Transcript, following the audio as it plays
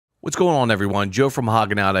What's going on, everyone? Joe from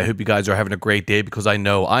Hognose. I hope you guys are having a great day because I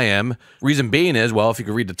know I am. Reason being is, well, if you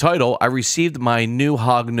could read the title, I received my new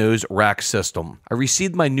Hognose rack system. I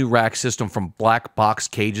received my new rack system from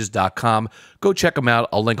BlackBoxCages.com. Go check them out.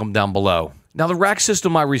 I'll link them down below. Now, the rack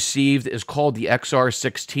system I received is called the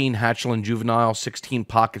XR16 Hatchling Juvenile 16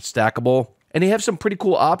 Pocket Stackable. And they have some pretty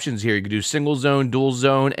cool options here. You can do single zone, dual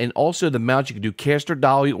zone, and also the mount you can do caster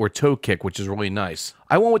dolly or toe kick, which is really nice.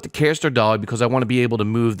 I went with the caster dolly because I want to be able to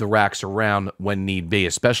move the racks around when need be,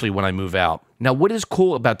 especially when I move out. Now, what is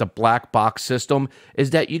cool about the BlackBox system is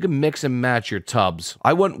that you can mix and match your tubs.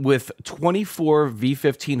 I went with 24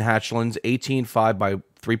 V15 hatchlings, 18.5 by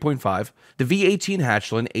 3.5, the V18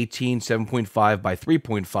 hatchling, 18 7.5 by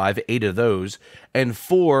 3.5, 8 of those, and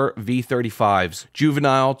 4 V35s,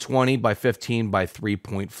 juvenile, 20 by 15 by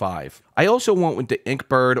 3.5. I also went with the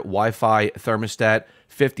Inkbird Wi-Fi thermostat,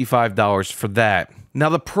 $55 for that. Now,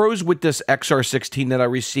 the pros with this XR16 that I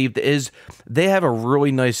received is they have a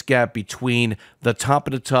really nice gap between the top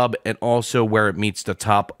of the tub and also where it meets the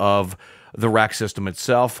top of the rack system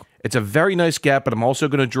itself. It's a very nice gap, but I'm also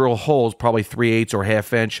going to drill holes, probably 3/8 or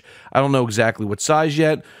 1/2 inch. I don't know exactly what size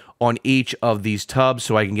yet, on each of these tubs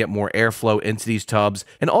so I can get more airflow into these tubs.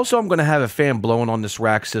 And also I'm going to have a fan blowing on this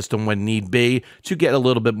rack system when need be to get a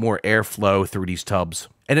little bit more airflow through these tubs.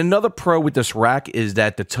 And another pro with this rack is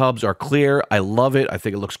that the tubs are clear. I love it. I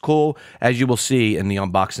think it looks cool, as you will see in the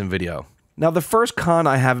unboxing video. Now, the first con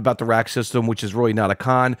I have about the rack system, which is really not a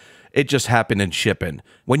con, it just happened in shipping.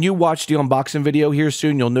 When you watch the unboxing video here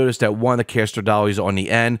soon, you'll notice that one of the caster dollies on the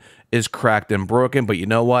end is cracked and broken, but you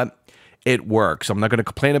know what? It works. I'm not going to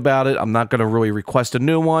complain about it. I'm not going to really request a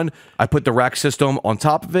new one. I put the rack system on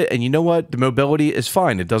top of it, and you know what? The mobility is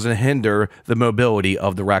fine. It doesn't hinder the mobility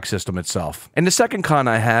of the rack system itself. And the second con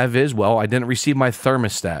I have is, well, I didn't receive my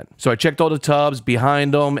thermostat. So I checked all the tubs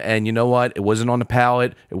behind them, and you know what? It wasn't on the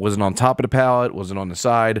pallet. It wasn't on top of the pallet. It wasn't on the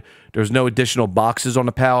side. There's no additional boxes on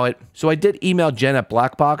the pallet. So I did email Jen at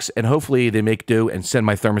BlackBox, and hopefully they make do and send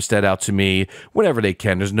my thermostat out to me whenever they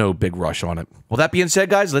can. There's no big rush on it. Well, that being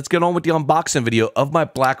said, guys, let's get on with the unboxing video of my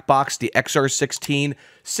BlackBox, the XR16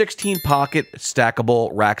 16 pocket stackable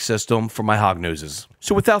rack system for my Hognoses.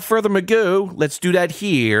 So without further ado, let's do that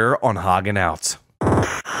here on Hoggin' Out.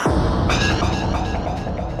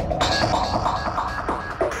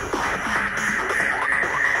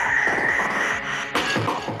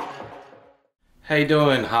 How you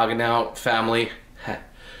doing, Hoggin' Out family?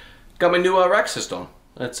 Got my new rack system.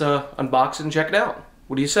 Let's unbox it and check it out.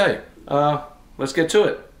 What do you say? Let's get to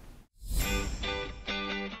it.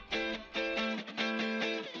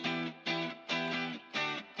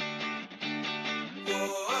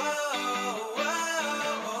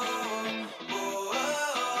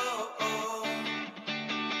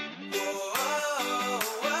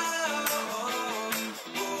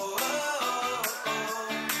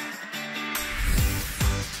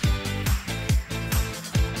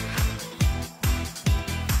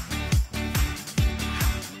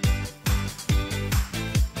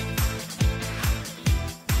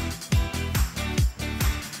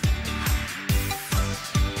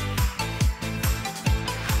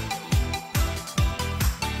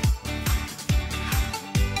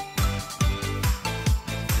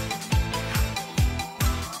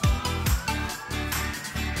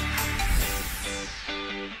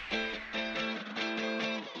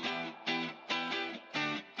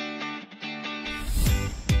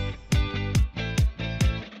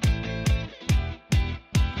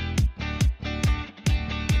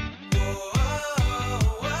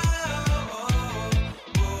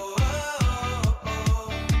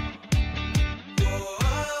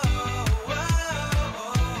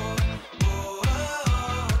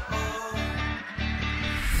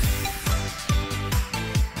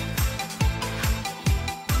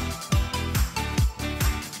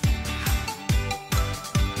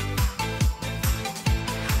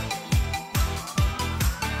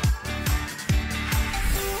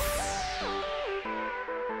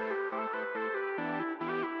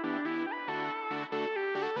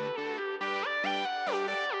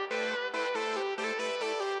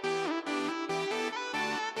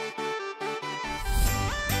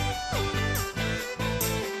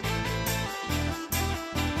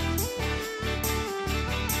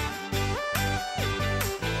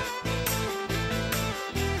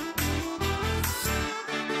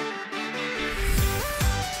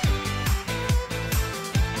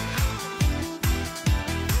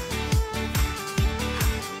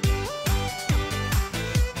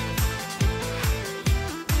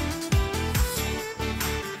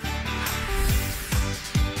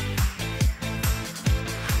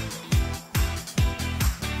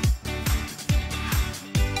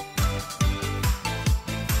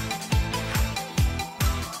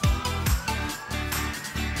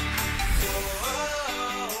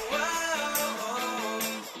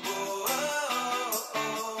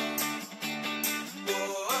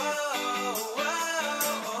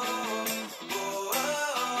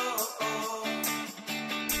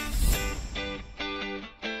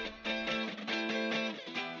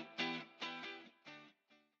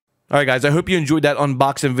 All right, guys, I hope you enjoyed that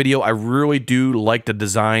unboxing video. I really do like the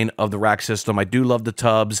design of the rack system. I do love the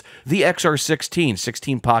tubs. The XR16,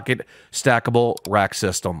 16-pocket stackable rack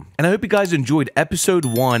system. And I hope you guys enjoyed episode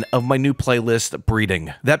 1 of my new playlist,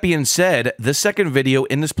 Breeding. That being said, the second video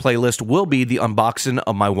in this playlist will be the unboxing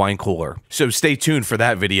of my wine cooler. So stay tuned for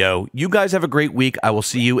that video. You guys have a great week. I will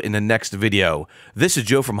see you in the next video. This is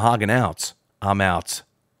Joe from Hognose. I'm out.